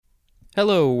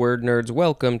Hello, word nerds.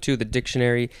 Welcome to the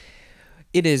dictionary.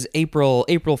 It is April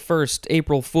 1st,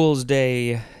 April Fool's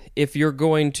Day. If you're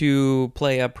going to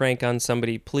play a prank on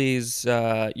somebody, please,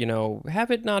 have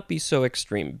it not be so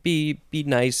extreme. Be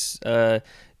nice.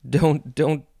 Don't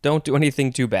do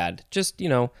anything too bad. Just,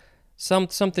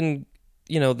 something,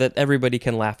 that everybody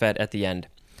can laugh at the end.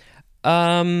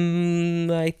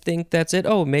 I think that's it.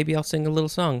 Oh, maybe I'll sing a little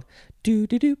song.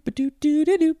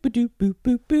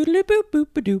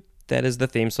 That is the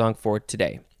theme song for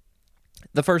today.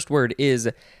 The first word is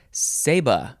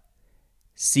ceiba.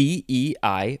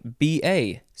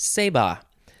 C-E-I-B-A. Ceiba.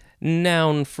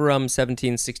 Noun from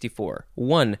 1764.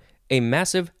 1. A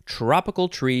massive tropical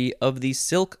tree of the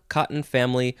silk cotton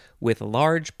family with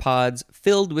large pods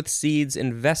filled with seeds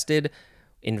invested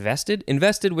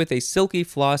with a silky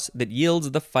floss that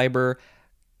yields the fiber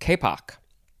kapok.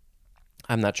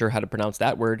 I'm not sure how to pronounce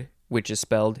that word, which is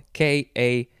spelled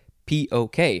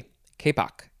K-A-P-O-K.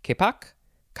 Kapok. Kapok?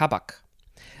 Kabak.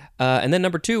 And then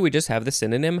number 2, we just have the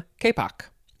synonym kapok.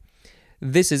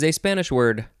 This is a Spanish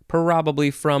word,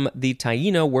 probably from the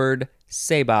Taíno word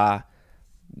ceiba,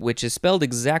 which is spelled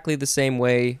exactly the same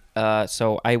way,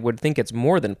 so I would think it's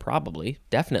more than probably,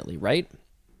 definitely, right?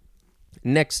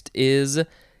 Next is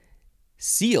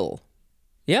seal.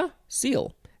 Yeah,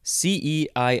 seal.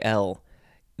 C-E-I-L.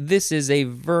 This is a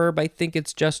verb, I think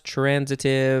it's just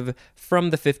transitive, from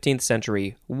the 15th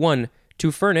century. 1.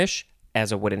 To furnish,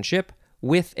 as a wooden ship,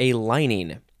 with a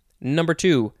lining. Number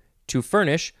 2. To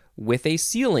furnish with a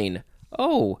ceiling.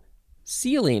 Oh,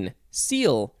 ceiling,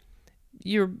 seal.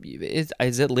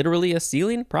 Is it literally a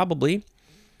ceiling? Probably.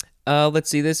 Let's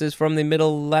see, this is from the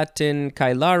Middle Latin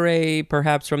caelare,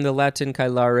 perhaps from the Latin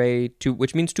caelare,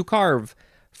 which means to carve,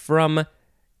 from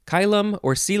caelum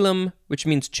or caelum, which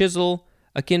means chisel,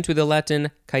 akin to the Latin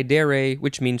caedere,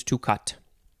 which means to cut.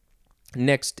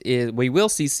 Next is, we will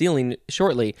see ceiling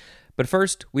shortly, but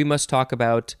first we must talk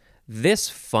about this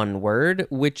fun word,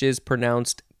 which is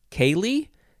pronounced ceili.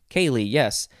 Ceili,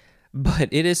 yes, but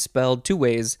it is spelled two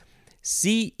ways,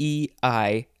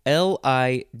 C-E-I-L-I-D-H.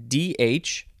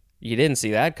 You didn't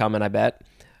see that coming, I bet.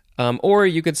 Or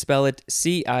you could spell it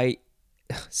I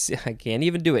can't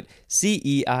even do it,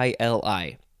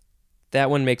 C-E-I-L-I. That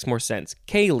one makes more sense.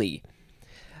 Ceili.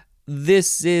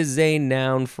 This is a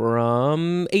noun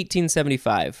from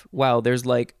 1875. Wow, there's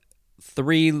like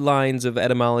 3 lines of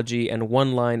etymology and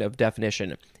 1 line of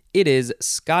definition. It is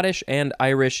Scottish and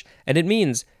Irish, and it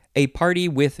means a party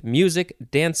with music,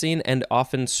 dancing, and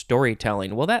often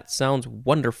storytelling. Well, that sounds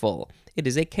wonderful. It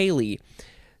is a ceili.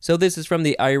 So this is from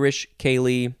the Irish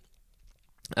ceili,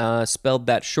 spelled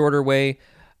that shorter way,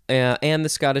 and the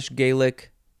Scottish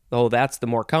Gaelic. Oh, that's the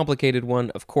more complicated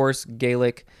one, of course,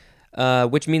 Gaelic,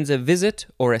 which means a visit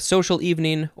or a social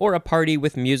evening or a party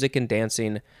with music and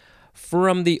dancing.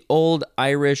 From the Old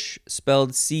Irish,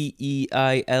 spelled C-E-I-L-I-D-E,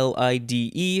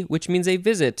 which means a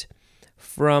visit.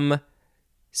 From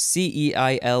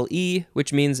C-E-I-L-E,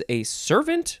 which means a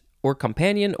servant or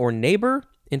companion or neighbor.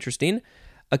 Interesting.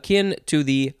 Akin to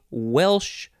the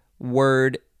Welsh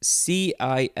word C-I-L-Y-D-D.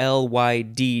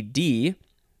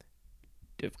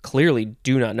 Clearly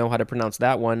do not know how to pronounce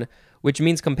that one, which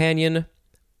means companion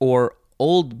or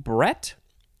old Bret.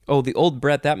 Oh, the old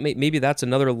Bret, maybe that's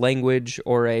another language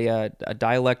or a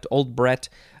dialect, old Bret.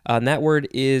 And that word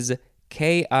is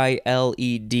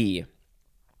K-I-L-E-D.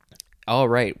 All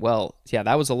right, well, yeah,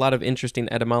 that was a lot of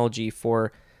interesting etymology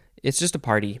for, it's just a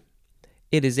party.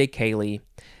 It is a ceili.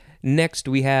 Next,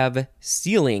 we have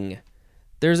ceiling.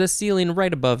 There's a ceiling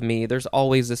right above me. There's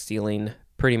always a ceiling,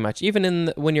 pretty much.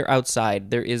 Even when you're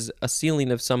outside, there is a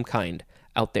ceiling of some kind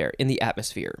out there in the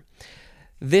atmosphere.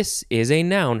 This is a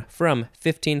noun from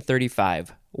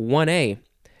 1535. 1a,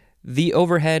 the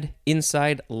overhead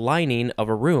inside lining of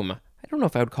a room. I don't know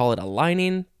if I would call it a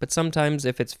lining, but sometimes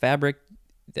if it's fabric,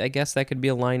 I guess that could be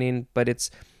a lining, but it's,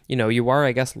 you are,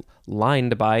 I guess,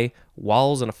 lined by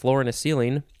walls and a floor and a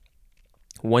ceiling.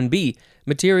 1b,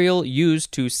 material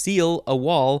used to seal a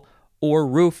wall or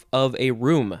roof of a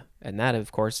room. And that,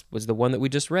 of course, was the one that we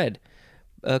just read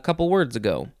a couple words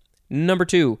ago. Number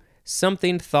 2,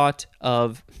 something thought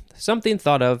of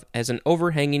as an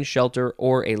overhanging shelter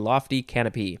or a lofty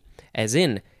canopy, as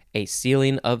in a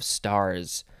ceiling of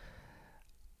stars.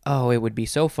 Oh, it would be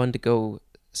so fun to go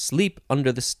sleep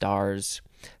under the stars.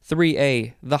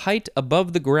 3a, the height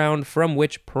above the ground from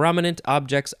which prominent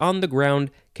objects on the ground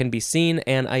can be seen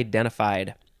and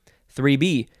identified.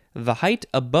 3b, the height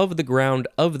above the ground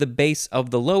of the base of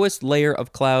the lowest layer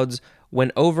of clouds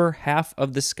when over half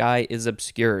of the sky is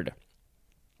obscured.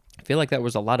 I feel like that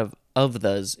was a lot of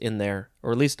thes in there,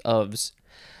 or at least ofs.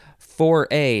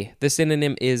 4a, the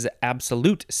synonym is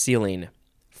absolute ceiling.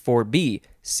 For B,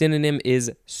 synonym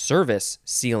is service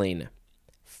ceiling.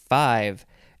 5,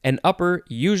 an upper,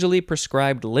 usually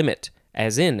prescribed limit,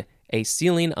 as in a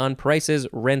ceiling on prices,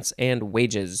 rents, and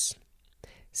wages.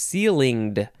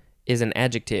 Ceilinged is an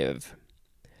adjective.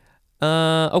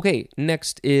 Okay,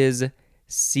 next is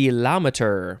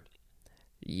ceilometer.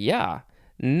 Yeah,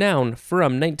 noun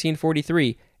from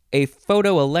 1943, a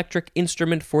photoelectric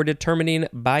instrument for determining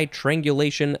by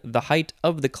triangulation the height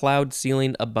of the cloud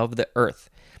ceiling above the earth.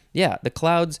 Yeah, the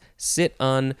clouds sit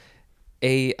on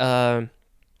a,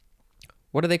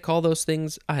 what do they call those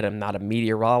things? I'm not a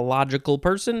meteorological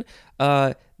person.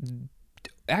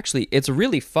 Actually, it's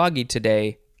really foggy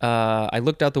today. I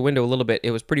looked out the window a little bit.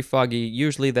 It was pretty foggy.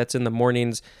 Usually that's in the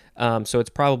mornings, so it's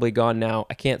probably gone now.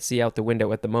 I can't see out the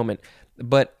window at the moment.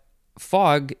 But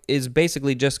fog is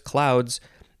basically just clouds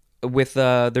with,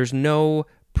 there's no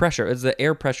pressure. It's the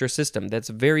air pressure system that's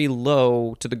very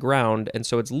low to the ground, and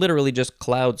so it's literally just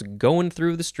clouds going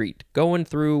through the street, going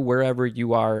through wherever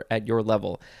you are at your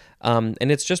level. And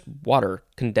it's just water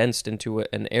condensed into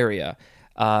an area.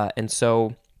 And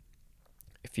so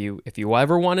if you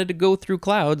ever wanted to go through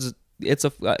clouds, it's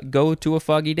go to a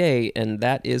foggy day, and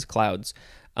that is clouds.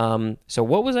 So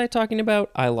what was I talking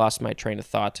about? I lost my train of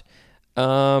thought.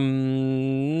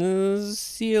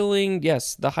 Ceiling,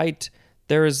 yes, the height.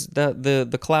 There's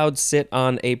the clouds sit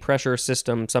on a pressure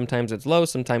system. Sometimes it's low,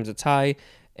 sometimes it's high,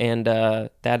 and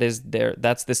that's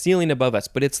the ceiling above us,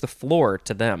 but it's the floor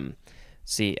to them.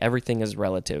 See, everything is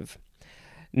relative.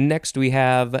 Next, we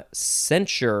have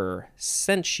censure,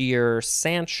 ceinture,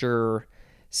 ceinture,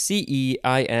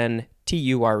 censure.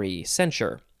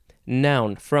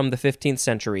 Noun from the 15th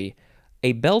century,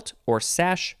 a belt or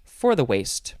sash for the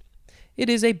waist. It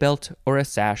is a belt or a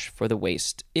sash for the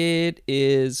waist. It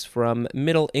is from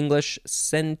Middle English,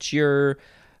 ceinture,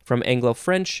 from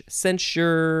Anglo-French,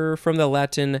 censure, from the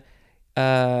Latin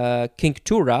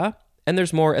cinctura, and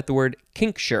there's more at the word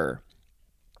cincture.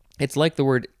 It's like the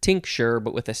word tincture,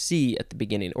 but with a C at the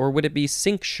beginning. Or would it be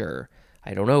cincture?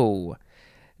 I don't know.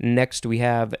 Next, we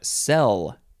have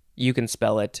cell. You can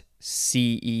spell it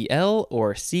C-E-L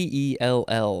or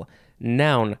C-E-L-L.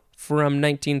 Noun from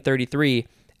 1933,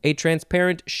 a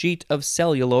transparent sheet of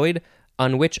celluloid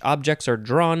on which objects are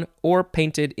drawn or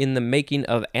painted in the making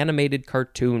of animated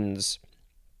cartoons.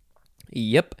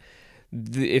 Yep.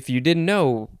 If you didn't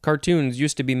know, cartoons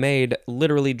used to be made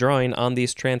literally drawing on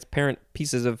these transparent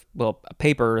pieces of,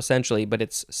 paper essentially, but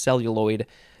it's celluloid.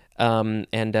 And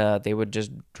they would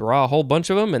just draw a whole bunch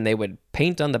of them, and they would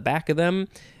paint on the back of them.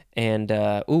 And,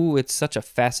 it's such a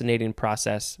fascinating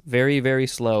process. Very, very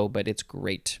slow, but it's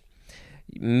great.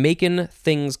 Making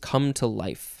things come to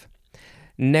life.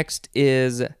 Next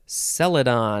is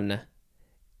celadon.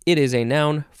 It is a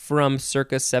noun from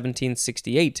circa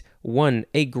 1768. 1.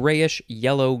 A grayish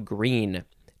yellow-green.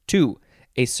 2.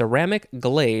 A ceramic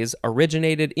glaze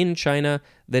originated in China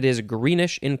that is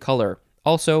greenish in color.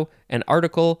 Also, an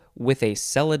article with a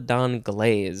celadon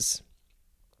glaze.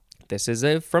 This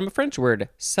is from a French word,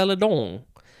 celadon.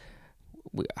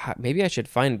 Maybe I should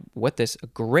find what this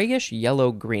grayish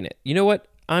yellow-green. You know what?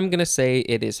 I'm going to say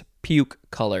it is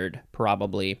puke-colored,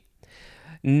 probably.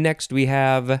 Next, we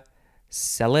have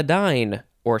celadine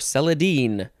or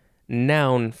celadine,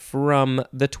 noun from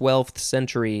the 12th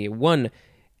century. 1.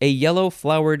 A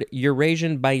yellow-flowered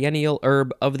Eurasian biennial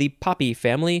herb of the poppy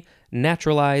family,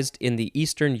 naturalized in the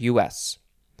eastern U.S.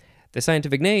 The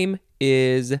scientific name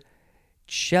is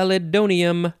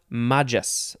Chelidonium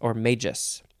majus or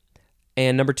magus.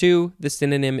 And number 2, the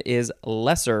synonym is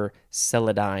lesser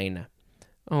celadine.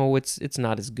 Oh, it's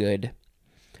not as good.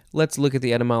 Let's look at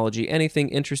the etymology. Anything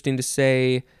interesting to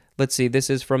say? Let's see, this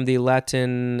is from the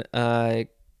Latin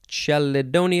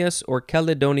Chelidonius or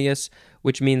Chelidonius,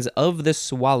 which means of the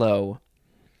swallow.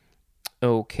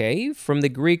 Okay, from the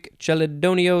Greek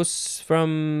Chelidonios,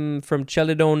 from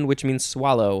Chelidon, which means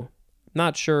swallow.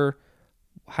 Not sure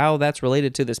how that's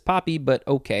related to this poppy, but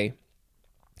okay.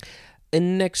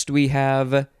 And next we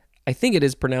have, I think it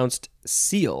is pronounced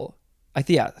seal.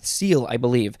 Seal, I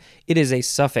believe. It is a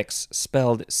suffix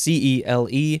spelled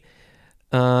C-E-L-E.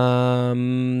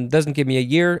 Doesn't give me a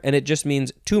year, and it just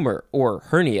means tumor or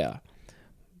hernia.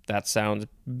 That sounds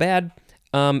bad.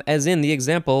 As in the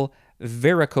example,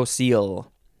 varicocele.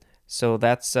 So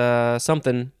that's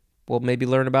something. We'll maybe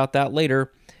learn about that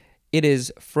later. It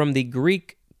is from the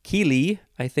Greek kele.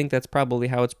 I think that's probably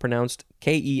how it's pronounced.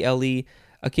 K-E-L-E,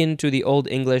 akin to the Old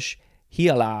English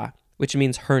hiala, which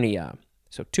means hernia.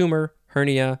 So tumor,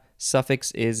 hernia,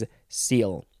 suffix is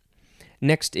seal.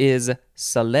 Next is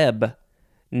celeb,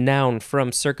 noun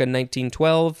from circa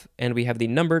 1912, and we have the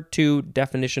number 2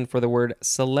 definition for the word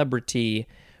celebrity,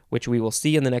 which we will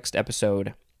see in the next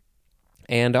episode.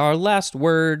 And our last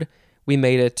word, we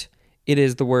made it. It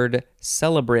is the word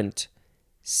celebrant.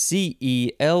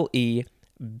 Celebrant.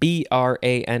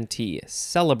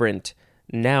 Celebrant.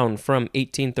 Noun from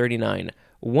 1839.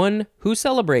 One who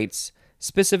celebrates,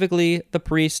 specifically the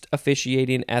priest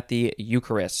officiating at the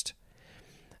Eucharist.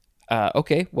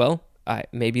 Okay, well,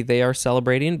 maybe they are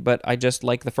celebrating, but I just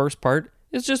like the first part.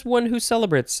 It's just one who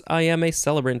celebrates. I am a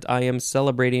celebrant. I am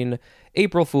celebrating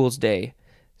April Fool's Day.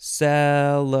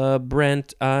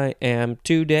 Celebrant I am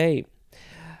today.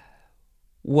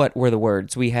 What were the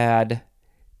words? We had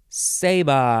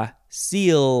ceiba,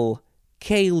 seal,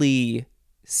 ceilidh,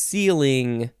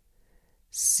 ceiling,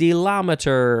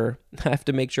 celometer. I have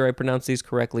to make sure I pronounce these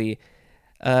correctly.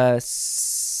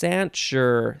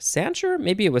 Censure.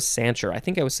 Maybe it was censure. I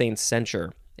think I was saying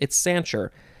censure. It's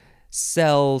censure.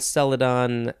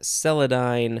 Celadon,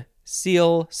 celadine,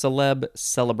 seal, celeb,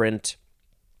 celebrant.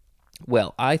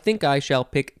 Well, I think I shall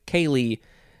pick ceilidh,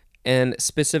 and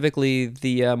specifically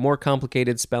the more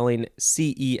complicated spelling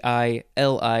ceilidh,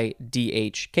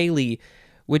 ceilidh,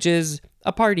 which is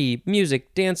a party,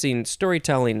 music, dancing,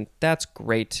 storytelling. That's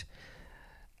great.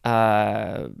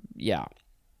 Yeah.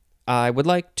 I would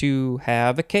like to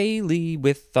have a ceilidh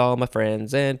with all my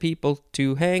friends and people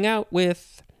to hang out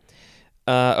with.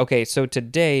 Okay, so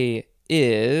today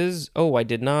is... Oh, I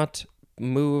did not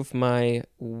move my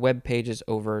web pages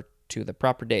over to the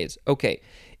proper days. Okay,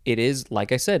 it is,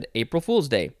 like I said, April Fool's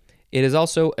Day. It is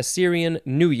also Assyrian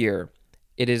New Year.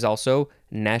 It is also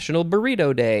National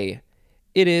Burrito Day.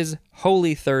 It is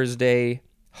Holy Thursday.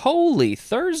 Holy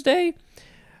Thursday?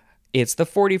 It's the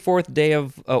 44th day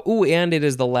of... and it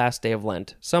is the last day of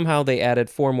Lent. Somehow they added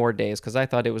 4 more days, because I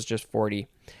thought it was just 40.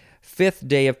 5th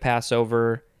day of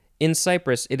Passover. In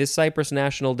Cyprus, it is Cyprus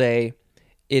National Day.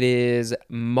 It is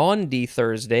Maundy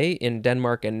Thursday in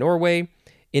Denmark and Norway.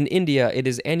 In India, it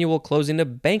is annual closing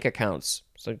of bank accounts.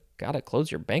 So, gotta close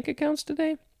your bank accounts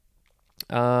today?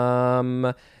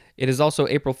 It is also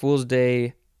April Fool's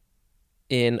Day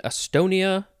in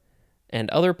Estonia and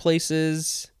other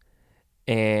places.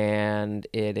 And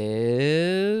it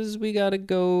is... We gotta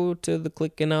go to the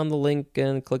clicking on the link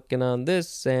and clicking on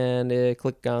this and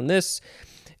click on this.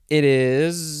 It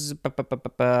is...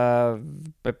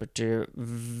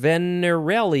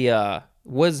 Veneralia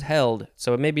was held,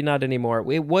 so maybe not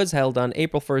anymore. It was held on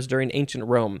April 1st during ancient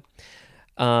Rome.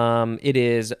 It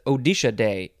is Odisha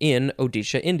Day in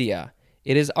Odisha, India.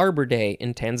 It is Arbor Day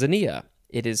in Tanzania.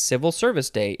 It is Civil Service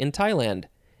Day in Thailand.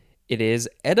 It is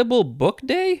Edible Book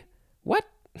Day? What?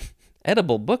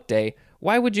 Edible Book Day?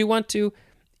 Why would you want to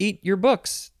eat your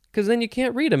books? Because then you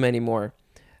can't read them anymore.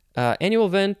 Annual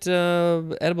event,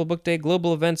 Edible Book Day,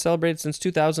 global event celebrated since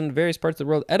 2000 in various parts of the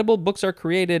world. Edible books are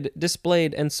created,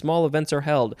 displayed, and small events are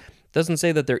held. Doesn't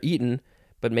say that they're eaten,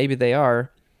 but maybe they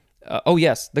are. Oh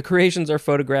yes, the creations are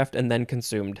photographed and then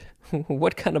consumed.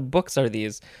 What kind of books are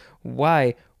these?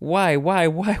 Why? What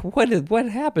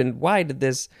happened? Why did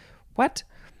this? What?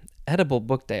 Edible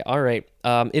Book Day. All right.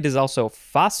 It is also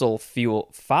Fossil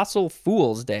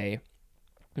Fool's Day.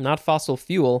 Not fossil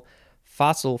fuel,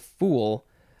 fossil fool.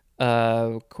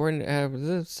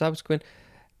 Subsequent.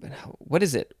 What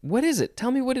is it?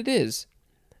 Tell me what it is.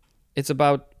 It's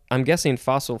about, I'm guessing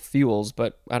fossil fuels,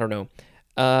 but I don't know.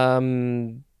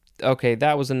 Okay,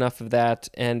 that was enough of that.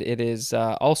 And it is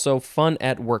also Fun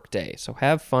at Work Day. So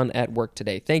have fun at work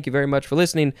today. Thank you very much for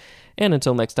listening. And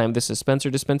until next time, this is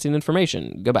Spencer dispensing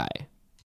information. Goodbye.